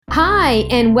Hi,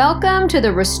 and welcome to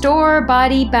the Restore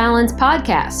Body Balance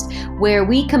podcast, where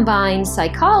we combine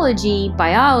psychology,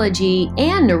 biology,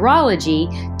 and neurology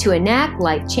to enact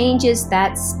life changes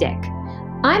that stick.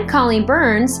 I'm Colleen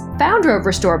Burns, founder of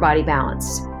Restore Body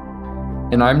Balance.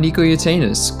 And I'm Nico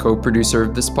Yatanis, co-producer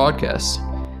of this podcast.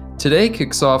 Today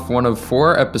kicks off one of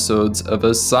 4 episodes of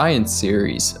a science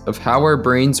series of how our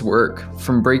brains work,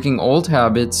 from breaking old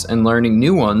habits and learning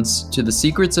new ones to the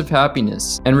secrets of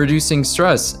happiness and reducing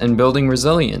stress and building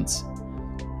resilience.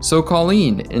 So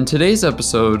Colleen, in today's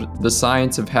episode, The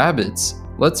Science of Habits,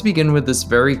 let's begin with this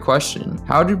very question.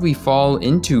 How did we fall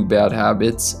into bad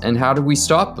habits and how do we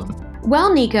stop them?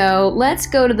 Well, Nico, let's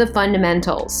go to the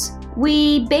fundamentals.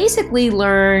 We basically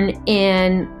learn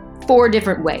in 4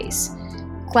 different ways.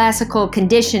 Classical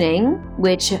conditioning,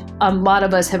 which a lot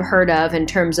of us have heard of in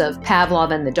terms of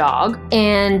Pavlov and the dog,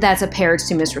 and that's a paired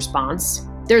stimulus response.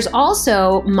 There's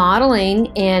also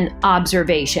modeling and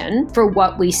observation for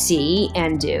what we see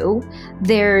and do.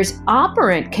 There's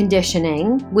operant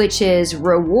conditioning, which is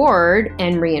reward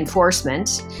and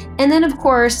reinforcement. And then, of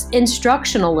course,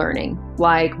 instructional learning,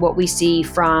 like what we see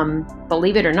from,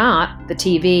 believe it or not, the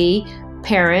TV,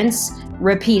 parents,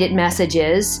 repeated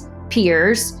messages,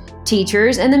 peers,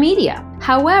 teachers, and the media.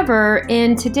 However,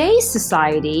 in today's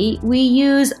society, we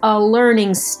use a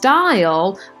learning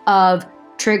style of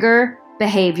trigger,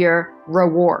 behavior,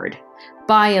 reward,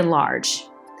 by and large,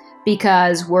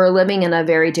 because we're living in a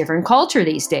very different culture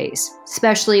these days,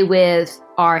 especially with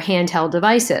our handheld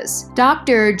devices.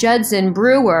 Dr. Judson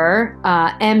Brewer,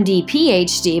 MD,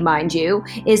 PhD, mind you,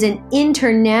 is an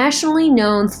internationally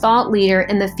known thought leader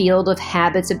in the field of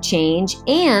habits of change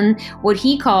and what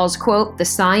he calls, quote, the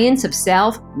science of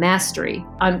self-mastery,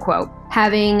 unquote,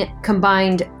 having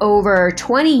combined over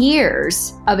 20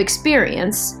 years of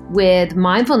experience with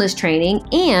mindfulness training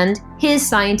and his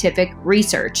scientific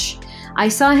research. I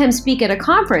saw him speak at a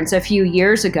conference a few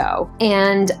years ago,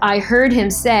 and I heard him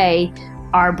say,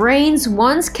 "Our brains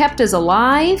once kept us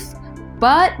alive,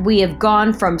 but we have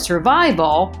gone from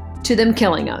survival to them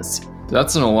killing us."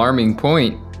 That's an alarming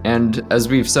point. And as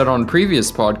we've said on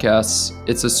previous podcasts,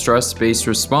 it's a stress-based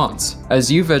response. As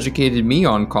you've educated me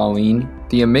on, Colleen,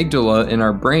 the amygdala in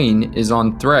our brain is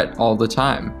on threat all the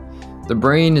time. The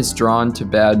brain is drawn to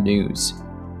bad news.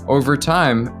 Over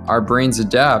time, our brains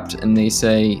adapt and they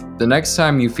say, the next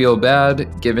time you feel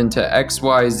bad, give in to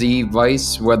XYZ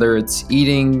vice, whether it's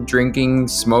eating, drinking,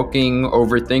 smoking,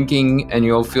 overthinking, and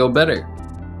you'll feel better.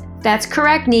 That's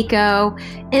correct, Nico.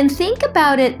 And think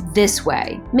about it this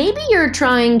way. Maybe you're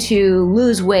trying to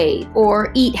lose weight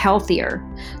or eat healthier.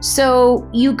 So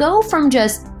you go from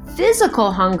just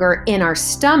physical hunger in our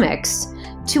stomachs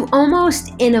to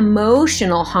almost an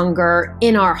emotional hunger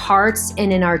in our hearts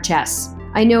and in our chests.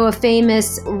 I know a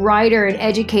famous writer and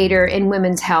educator in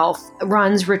women's health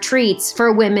runs retreats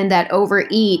for women that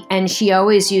overeat, and she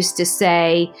always used to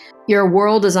say, your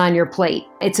world is on your plate.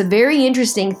 It's a very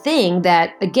interesting thing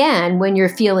that, again, when you're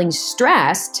feeling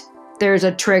stressed, there's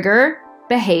a trigger,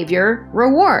 behavior,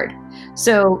 reward.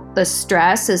 So the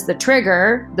stress is the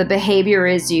trigger, the behavior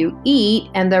is you eat,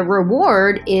 and the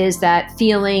reward is that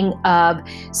feeling of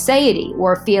satiety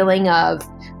or feeling of,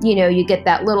 you get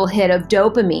that little hit of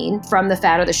dopamine from the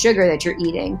fat or the sugar that you're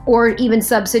eating, or even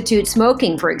substitute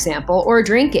smoking, for example, or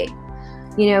drinking.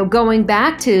 Going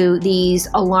back to these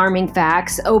alarming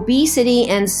facts, obesity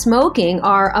and smoking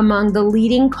are among the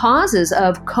leading causes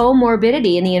of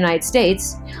comorbidity in the United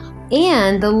States,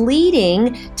 and the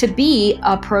leading to be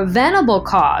a preventable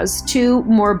cause to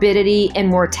morbidity and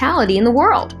mortality in the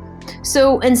world.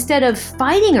 So instead of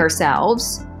fighting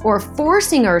ourselves or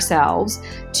forcing ourselves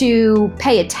to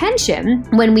pay attention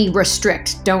when we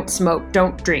restrict, don't smoke,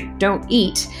 don't drink, don't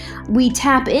eat, we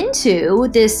tap into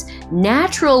this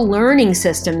natural learning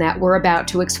system that we're about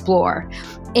to explore.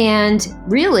 And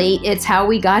really, it's how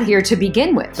we got here to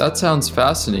begin with. That sounds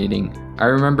fascinating. I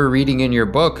remember reading in your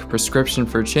book, Prescription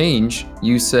for Change,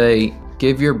 you say,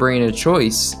 give your brain a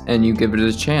choice and you give it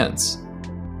a chance.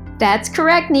 That's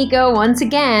correct, Nico. Once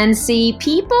again, see,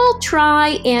 people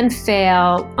try and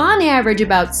fail on average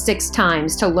about 6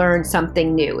 times to learn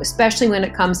something new, especially when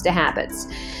it comes to habits.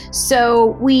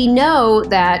 So we know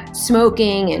that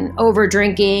smoking and over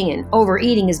drinking and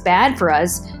overeating is bad for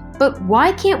us, but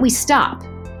why can't we stop?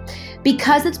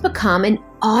 Because it's become an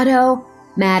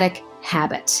automatic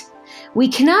habit. We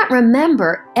cannot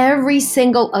remember every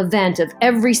single event of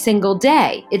every single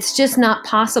day. It's just not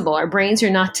possible. Our brains are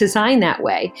not designed that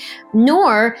way.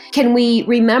 Nor can we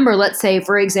remember, let's say,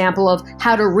 for example, of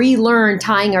how to relearn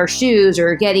tying our shoes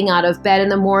or getting out of bed in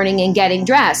the morning and getting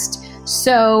dressed.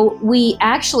 So we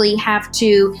actually have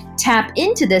to tap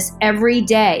into this every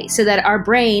day so that our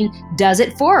brain does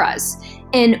it for us.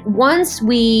 And once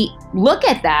we look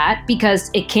at that, because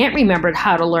it can't remember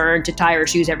how to learn to tie our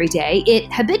shoes every day,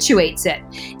 it habituates it.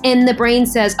 And the brain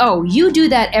says, oh, you do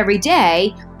that every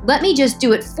day. Let me just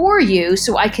do it for you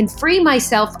so I can free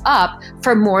myself up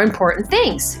for more important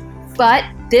things. But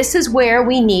this is where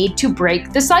we need to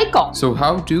break the cycle. So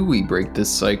how do we break this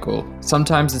cycle?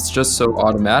 Sometimes it's just so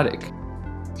automatic.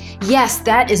 Yes,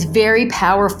 that is very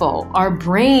powerful. Our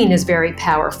brain is very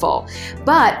powerful.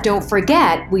 But don't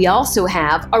forget, we also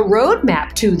have a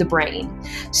roadmap to the brain.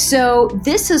 So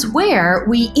this is where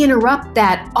we interrupt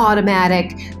that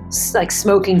automatic, like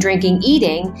smoking, drinking,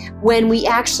 eating, when we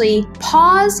actually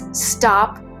pause,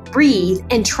 stop, breathe,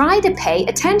 and try to pay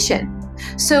attention.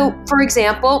 So, for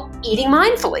example, eating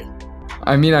mindfully.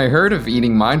 I mean, I heard of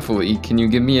eating mindfully. Can you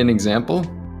give me an example?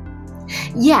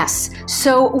 Yes,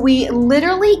 so we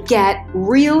literally get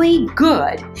really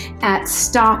good at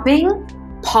stopping,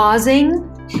 pausing,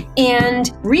 and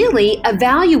really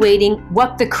evaluating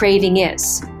what the craving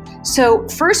is. So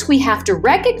first we have to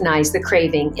recognize the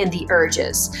craving and the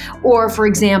urges, or for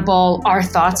example, our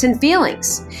thoughts and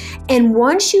feelings. And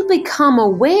once you become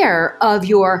aware of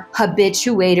your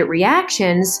habituated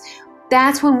reactions,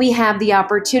 that's when we have the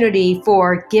opportunity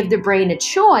for give the brain a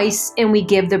choice and we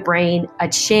give the brain a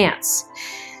chance.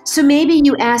 So maybe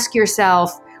you ask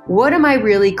yourself, what am I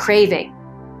really craving?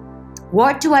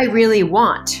 What do I really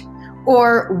want?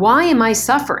 Or why am I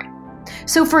suffering?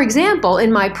 So for example,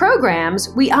 in my programs,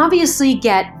 we obviously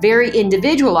get very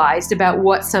individualized about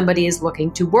what somebody is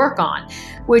looking to work on,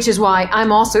 which is why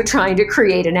I'm also trying to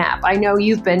create an app. I know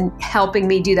you've been helping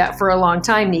me do that for a long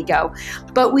time, Nico,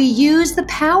 but we use the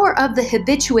power of the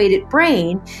habituated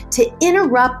brain to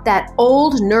interrupt that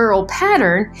old neural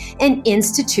pattern and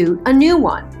institute a new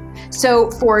one.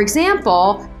 So, for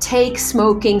example, take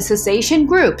smoking cessation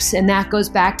groups, and that goes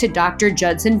back to Dr.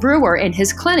 Judson Brewer and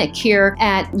his clinic here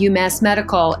at UMass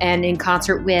Medical and in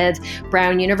concert with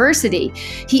Brown University.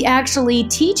 He actually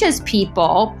teaches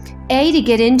people to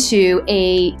get into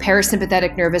a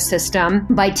parasympathetic nervous system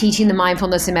by teaching the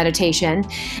mindfulness and meditation.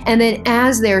 And then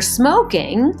as they're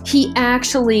smoking, he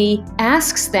actually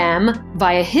asks them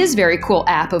via his very cool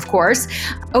app, of course,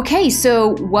 okay,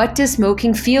 so what does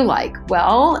smoking feel like?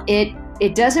 Well,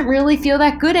 it doesn't really feel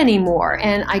that good anymore,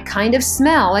 and I kind of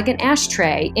smell like an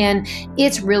ashtray, and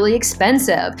it's really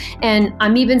expensive. And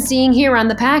I'm even seeing here on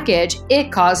the package,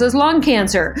 it causes lung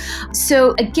cancer.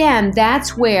 So again,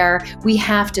 that's where we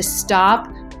have to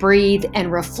stop, breathe,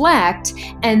 and reflect.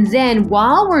 And then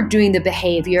while we're doing the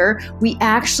behavior, we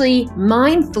actually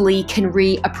mindfully can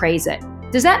reappraise it.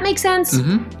 Does that make sense?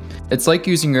 Mm-hmm. It's like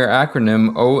using your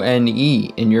acronym ONE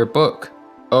in your book.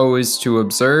 O is to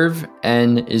observe,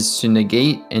 N is to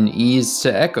negate, and E is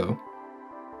to echo.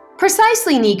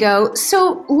 Precisely, Nico.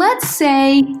 So let's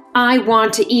say I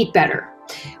want to eat better.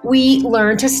 We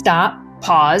learn to stop,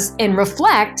 pause, and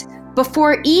reflect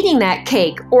before eating that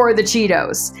cake or the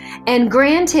Cheetos. And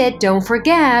granted, don't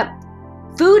forget,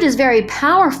 food is very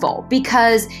powerful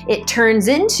because it turns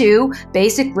into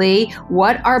basically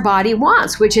what our body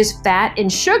wants, which is fat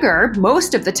and sugar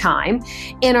most of the time.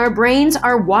 And our brains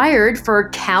are wired for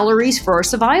calories for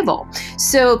survival.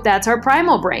 So that's our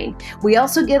primal brain. We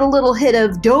also get a little hit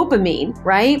of dopamine,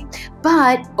 right?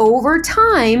 But over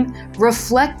time,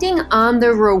 reflecting on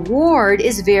the reward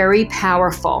is very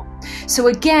powerful. So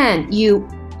again, you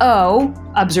O,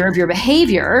 observe your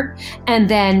behavior, and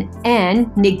then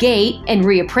N, negate and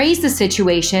reappraise the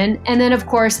situation, and then of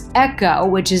course echo,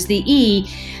 which is the E,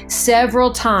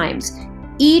 several times,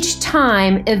 each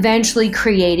time eventually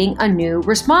creating a new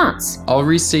response. I'll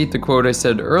restate the quote I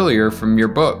said earlier from your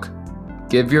book.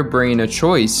 Give your brain a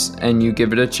choice and you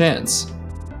give it a chance.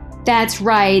 That's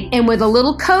right. And with a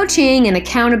little coaching and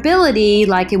accountability,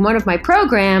 like in one of my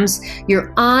programs,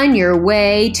 you're on your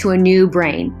way to a new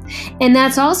brain. And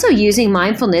that's also using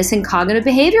mindfulness and cognitive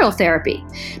behavioral therapy.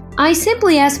 I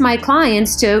simply ask my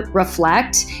clients to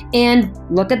reflect and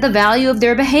look at the value of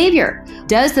their behavior.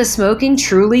 Does the smoking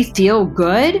truly feel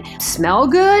good, smell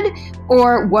good,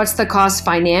 or what's the cost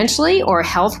financially or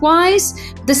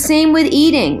health-wise? The same with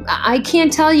eating. I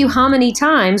can't tell you how many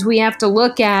times we have to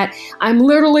look at, I'm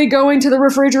literally going to the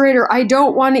refrigerator, I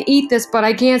don't want to eat this, but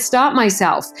I can't stop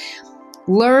myself.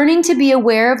 Learning to be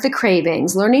aware of the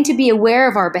cravings, learning to be aware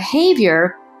of our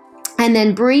behavior, and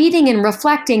then breathing and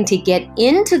reflecting to get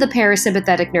into the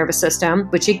parasympathetic nervous system,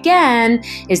 which again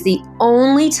is the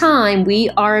only time we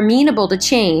are amenable to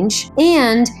change.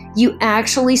 And you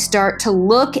actually start to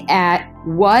look at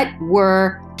what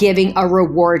we're giving a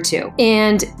reward to.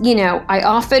 And, I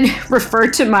often refer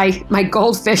to my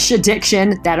goldfish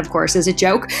addiction, that of course is a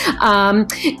joke,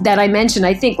 that I mentioned,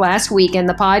 I think last week in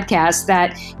the podcast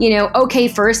that, okay,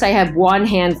 first I have one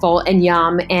handful and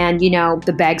yum, and,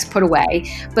 the bag's put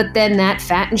away. But then that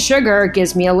fat and sugar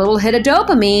gives me a little hit of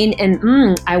dopamine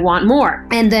and I want more.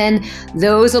 And then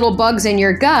those little bugs in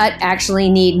your gut actually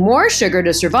need more sugar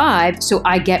to survive, so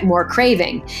I get more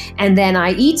craving. And then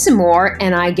I eat some more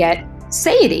and I get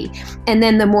satiety. And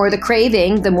then the more the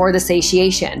craving, the more the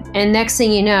satiation. And next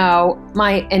thing you know,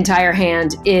 my entire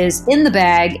hand is in the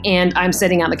bag and I'm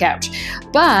sitting on the couch.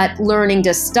 But learning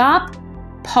to stop,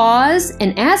 pause,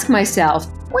 and ask myself,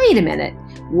 wait a minute,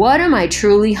 what am I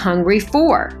truly hungry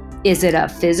for? Is it a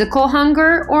physical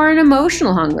hunger or an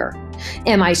emotional hunger?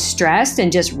 Am I stressed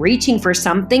and just reaching for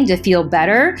something to feel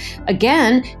better?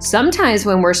 Again, sometimes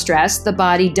when we're stressed, the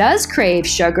body does crave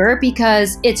sugar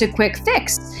because it's a quick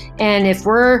fix. And if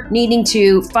we're needing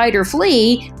to fight or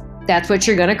flee, that's what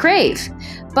you're going to crave.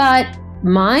 But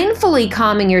mindfully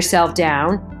calming yourself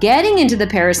down, getting into the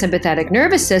parasympathetic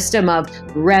nervous system of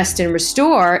rest and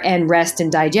restore and rest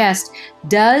and digest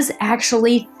does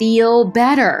actually feel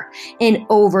better. And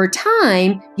over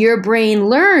time, your brain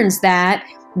learns that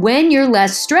when you're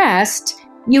less stressed,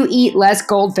 you eat less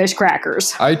goldfish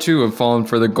crackers. I too have fallen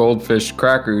for the goldfish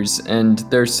crackers, and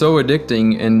they're so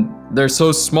addicting and they're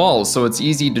so small, so it's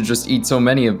easy to just eat so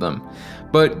many of them.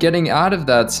 But getting out of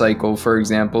that cycle, for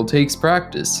example, takes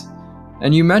practice.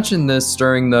 And you mentioned this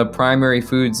during the primary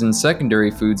foods and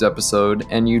secondary foods episode,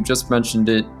 and you just mentioned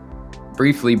it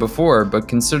briefly before, but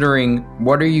considering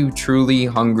what are you truly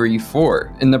hungry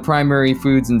for? In the primary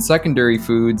foods and secondary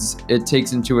foods, it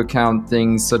takes into account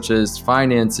things such as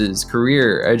finances,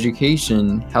 career,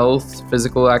 education, health,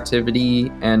 physical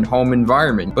activity, and home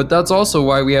environment. But that's also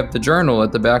why we have the journal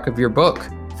at the back of your book,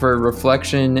 for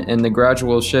reflection and the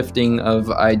gradual shifting of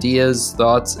ideas,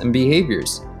 thoughts, and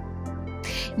behaviors.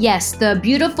 Yes, the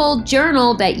beautiful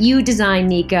journal that you designed,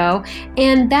 Nico.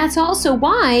 And that's also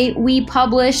why we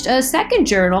published a second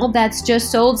journal that's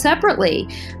just sold separately.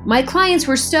 My clients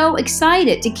were so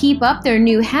excited to keep up their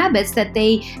new habits that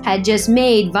they had just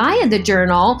made via the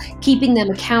journal, keeping them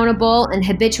accountable and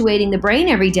habituating the brain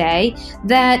every day,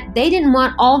 that they didn't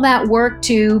want all that work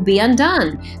to be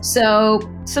undone. So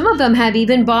some of them have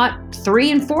even bought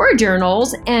 3 and 4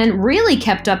 journals and really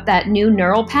kept up that new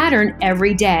neural pattern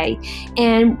every day.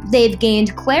 And they've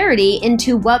gained clarity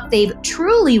into what they've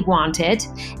truly wanted,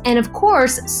 and of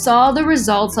course, saw the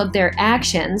results of their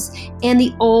actions, and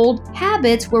the old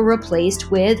habits were replaced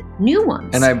with new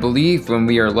ones. And I believe when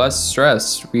we are less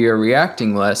stressed, we are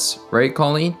reacting less, right,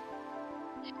 Colleen?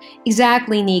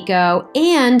 Exactly, Nico.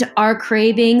 And our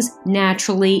cravings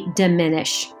naturally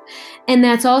diminish. And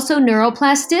that's also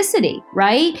neuroplasticity,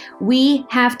 right? We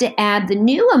have to add the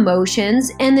new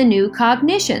emotions and the new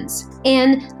cognitions.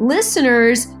 And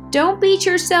listeners, don't beat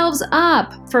yourselves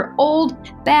up for old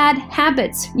bad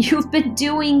habits. You've been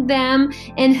doing them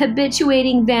and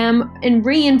habituating them and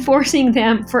reinforcing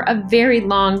them for a very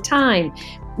long time.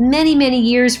 Many, many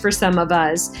years for some of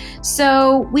us.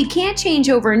 So we can't change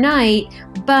overnight,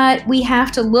 but we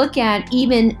have to look at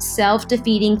even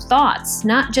self-defeating thoughts,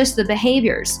 not just the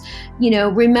behaviors.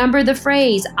 Remember the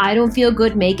phrase, I don't feel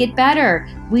good, make it better.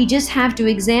 We just have to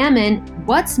examine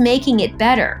what's making it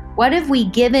better. What have we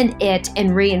given it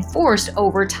and reinforced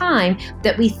over time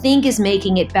that we think is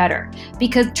making it better?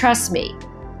 Because trust me,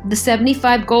 the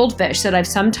 75 goldfish that I've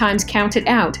sometimes counted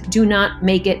out do not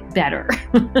make it better.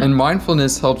 And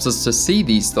mindfulness helps us to see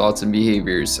these thoughts and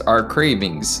behaviors, our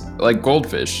cravings, like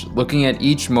goldfish, looking at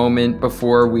each moment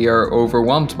before we are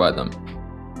overwhelmed by them.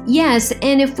 Yes,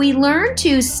 and if we learn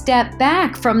to step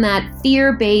back from that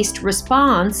fear-based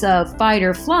response of fight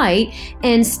or flight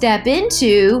and step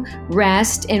into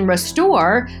rest and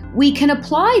restore, we can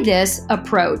apply this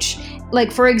approach.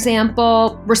 Like, for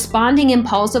example, responding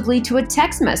impulsively to a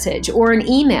text message or an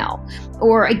email,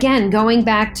 or again, going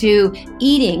back to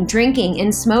eating, drinking,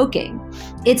 and smoking.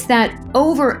 It's that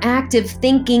overactive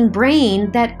thinking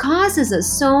brain that causes us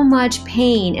so much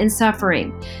pain and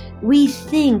suffering. We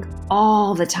think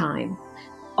all the time,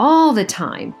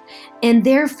 and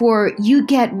therefore you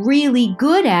get really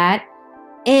good at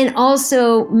and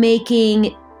also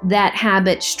making that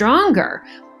habit stronger,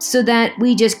 so that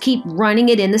we just keep running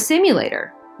it in the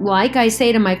simulator. Like I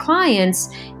say to my clients,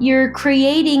 you're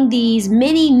creating these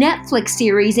mini Netflix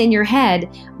series in your head,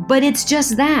 but it's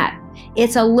just that.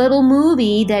 It's a little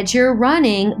movie that you're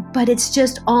running, but it's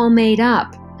just all made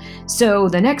up. So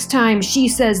the next time she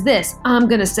says this, I'm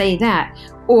going to say that.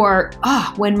 Or,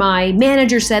 when my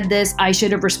manager said this, I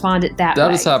should have responded that way.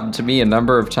 That has happened to me a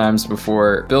number of times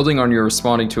before. Building on your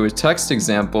responding to a text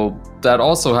example, that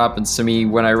also happens to me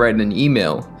when I write an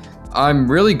email. I'm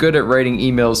really good at writing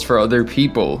emails for other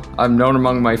people. I'm known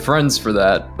among my friends for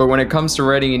that. But when it comes to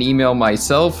writing an email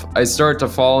myself, I start to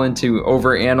fall into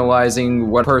overanalyzing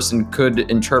what person could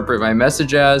interpret my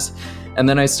message as, and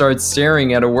then I start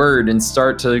staring at a word and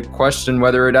start to question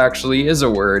whether it actually is a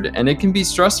word, and it can be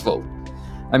stressful.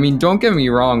 I mean, don't get me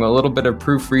wrong, a little bit of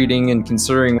proofreading and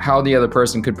considering how the other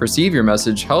person could perceive your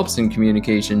message helps in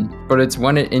communication, but it's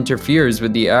when it interferes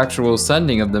with the actual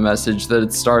sending of the message that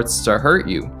it starts to hurt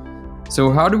you. So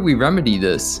how do we remedy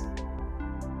this?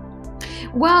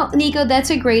 Well, Nico,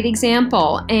 that's a great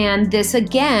example. And this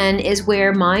again is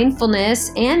where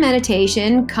mindfulness and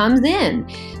meditation comes in.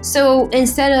 So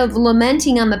instead of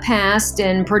lamenting on the past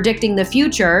and predicting the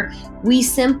future, we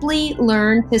simply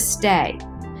learn to stay.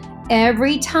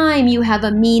 Every time you have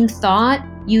a mean thought,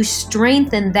 you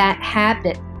strengthen that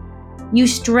habit. You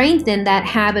strengthen that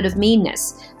habit of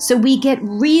meanness. So we get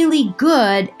really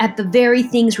good at the very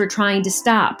things we're trying to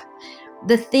stop.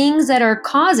 The things that are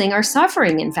causing our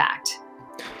suffering, in fact.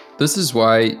 This is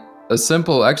why a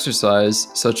simple exercise,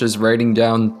 such as writing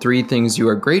down 3 things you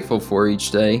are grateful for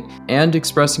each day and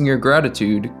expressing your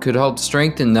gratitude, could help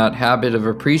strengthen that habit of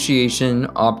appreciation,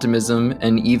 optimism,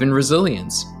 and even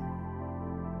resilience.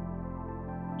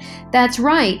 That's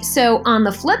right. So on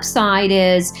the flip side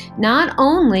is not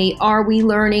only are we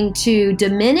learning to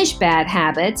diminish bad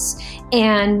habits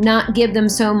and not give them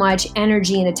so much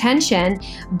energy and attention,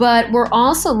 but we're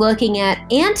also looking at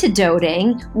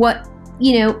antidoting what,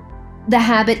 the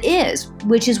habit is,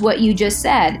 which is what you just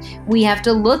said. We have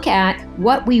to look at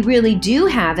what we really do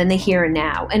have in the here and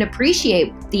now and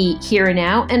appreciate the here and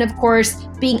now, and of course,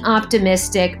 being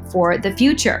optimistic for the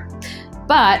future.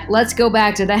 But let's go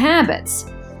back to the habits.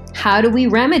 How do we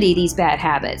remedy these bad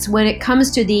habits? When it comes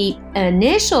to the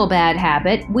initial bad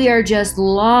habit, we are just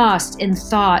lost in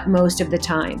thought most of the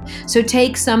time. So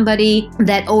take somebody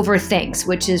that overthinks,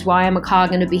 which is why I'm a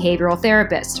cognitive behavioral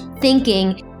therapist.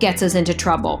 Thinking gets us into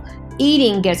trouble.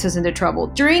 Eating gets us into trouble.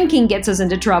 Drinking gets us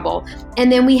into trouble. And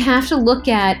then we have to look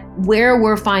at where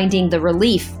we're finding the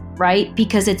relief, right?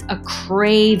 Because it's a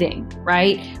craving,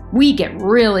 right? We get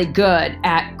really good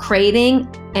at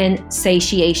craving and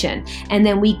satiation, and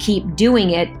then we keep doing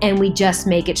it and we just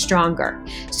make it stronger.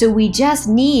 So we just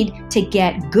need to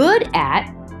get good at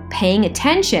paying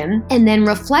attention and then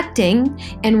reflecting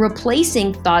and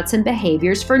replacing thoughts and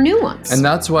behaviors for new ones. And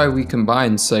that's why we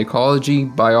combine psychology,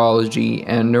 biology,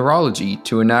 and neurology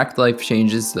to enact life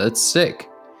changes that stick.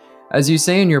 As you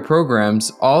say in your programs,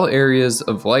 all areas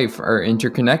of life are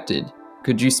interconnected.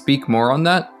 Could you speak more on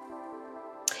that?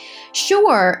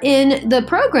 Sure. In the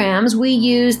programs, we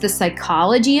use the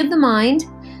psychology of the mind,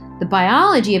 the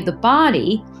biology of the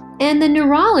body, and the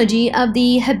neurology of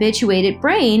the habituated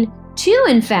brain to,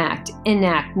 in fact,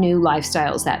 enact new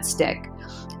lifestyles that stick.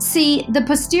 See, the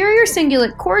posterior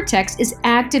cingulate cortex is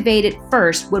activated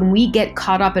first when we get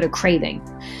caught up in a craving.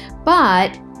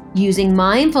 But using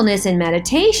mindfulness and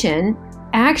meditation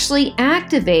actually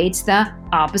activates the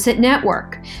opposite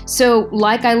network. So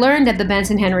like I learned at the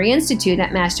Benson Henry Institute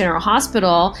at Mass General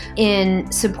Hospital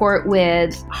in support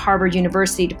with Harvard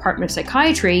University Department of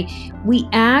Psychiatry, we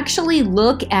actually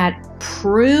look at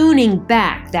pruning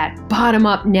back that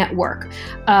bottom-up network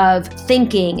of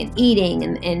thinking and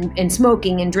eating and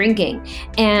smoking and drinking.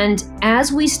 And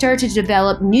as we start to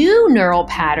develop new neural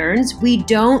patterns, we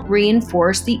don't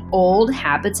reinforce the old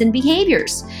habits and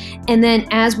behaviors. And then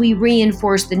as we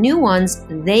reinforce the new ones,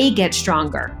 they get stronger.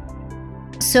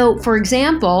 So, for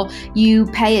example, you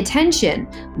pay attention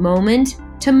moment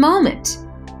to moment.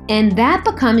 And that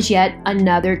becomes yet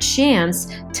another chance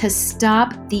to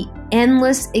stop the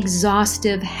endless,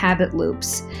 exhaustive habit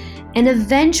loops. And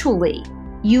eventually,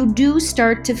 you do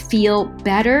start to feel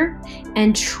better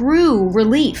and true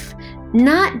relief,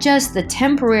 not just the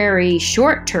temporary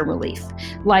short-term relief,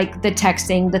 like the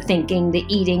texting, the thinking, the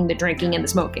eating, the drinking, and the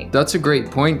smoking. That's a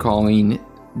great point, Colleen,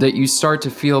 that you start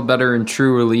to feel better and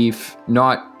true relief,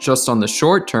 not just on the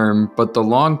short term, but the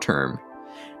long term.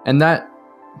 And that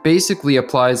basically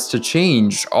applies to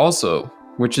change also,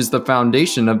 which is the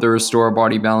foundation of the Restore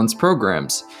Body Balance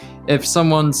programs. If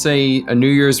someone, say, a New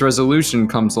Year's resolution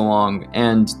comes along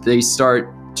and they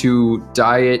start to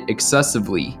diet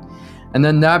excessively, and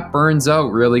then that burns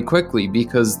out really quickly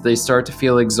because they start to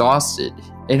feel exhausted.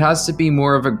 It has to be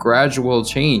more of a gradual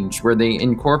change where they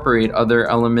incorporate other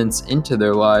elements into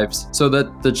their lives so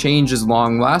that the change is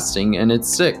long lasting and it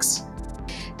sticks.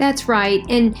 That's right.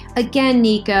 And again,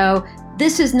 Nico,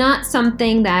 This is not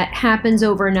something that happens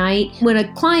overnight. When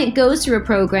a client goes through a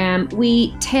program,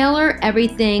 we tailor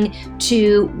everything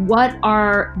to what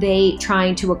are they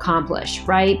trying to accomplish,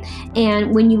 right?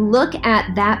 And when you look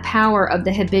at that power of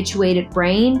the habituated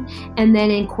brain and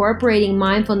then incorporating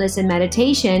mindfulness and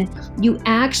meditation, you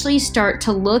actually start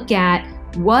to look at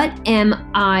what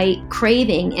am I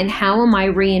craving and how am I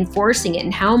reinforcing it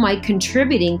and how am I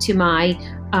contributing to my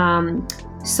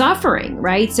suffering,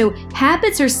 right? So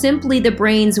habits are simply the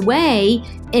brain's way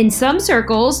in some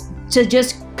circles to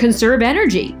just conserve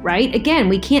energy, right? Again,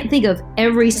 we can't think of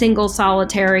every single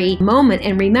solitary moment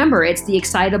and remember it's the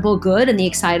excitable good and the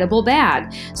excitable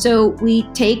bad. So we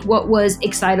take what was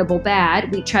excitable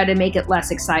bad, we try to make it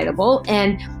less excitable,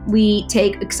 and we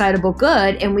take excitable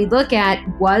good and we look at,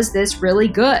 was this really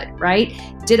good, right?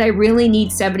 Did I really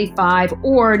need 75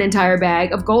 or an entire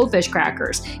bag of goldfish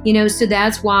crackers? So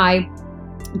that's why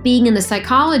being in the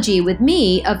psychology with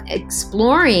me of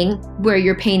exploring where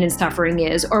your pain and suffering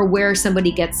is, or where somebody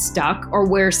gets stuck, or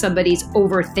where somebody's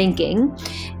overthinking.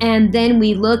 And then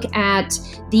we look at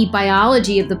the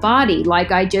biology of the body.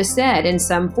 Like I just said, in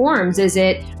some forms, is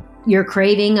it you're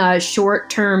craving a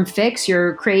short-term fix,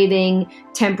 you're craving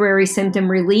temporary symptom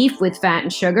relief with fat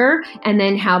and sugar, and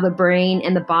then how the brain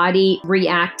and the body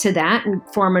react to that and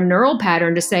form a neural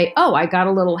pattern to say, oh, I got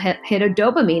a little hit of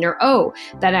dopamine, or oh,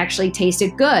 that actually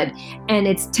tasted good. And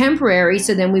it's temporary,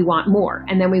 so then we want more,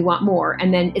 and then we want more,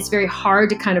 and then it's very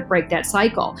hard to kind of break that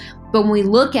cycle. But when we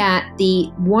look at the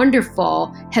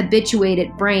wonderful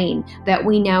habituated brain that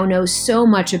we now know so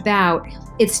much about,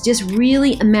 it's just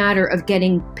really a matter of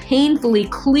getting painfully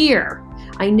clear.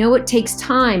 I know it takes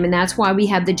time, and that's why we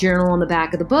have the journal on the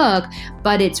back of the book,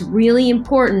 but it's really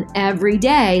important every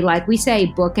day, like we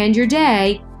say, bookend your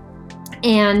day.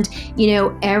 And,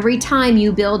 every time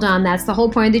you build on, that's the whole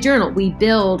point of the journal. We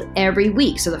build every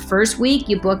week. So the first week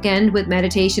you bookend with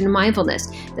meditation and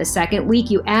mindfulness. The second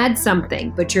week you add something,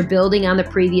 but you're building on the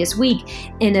previous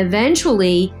week. And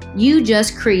eventually you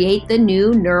just create the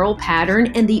new neural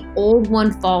pattern and the old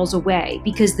one falls away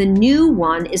because the new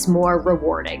one is more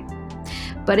rewarding.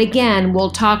 But again, we'll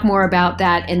talk more about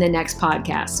that in the next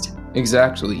podcast.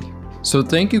 Exactly. So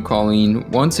thank you, Colleen.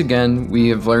 Once again, we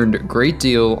have learned a great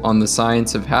deal on the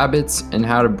science of habits and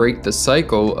how to break the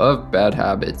cycle of bad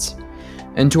habits.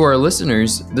 And to our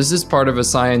listeners, this is part of a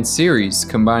science series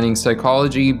combining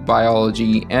psychology,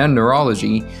 biology, and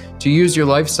neurology to use your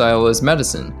lifestyle as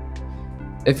medicine.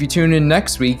 If you tune in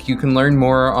next week, you can learn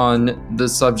more on the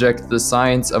subject, the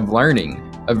science of learning,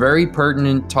 a very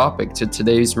pertinent topic to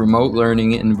today's remote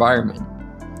learning environment.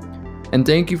 And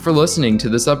thank you for listening to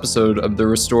this episode of the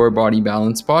Restore Body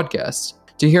Balance podcast.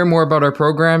 To hear more about our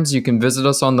programs, you can visit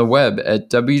us on the web at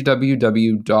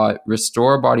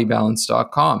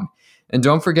www.restorebodybalance.com. And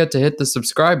don't forget to hit the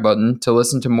subscribe button to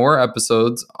listen to more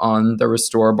episodes on the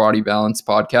Restore Body Balance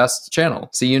podcast channel.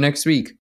 See you next week.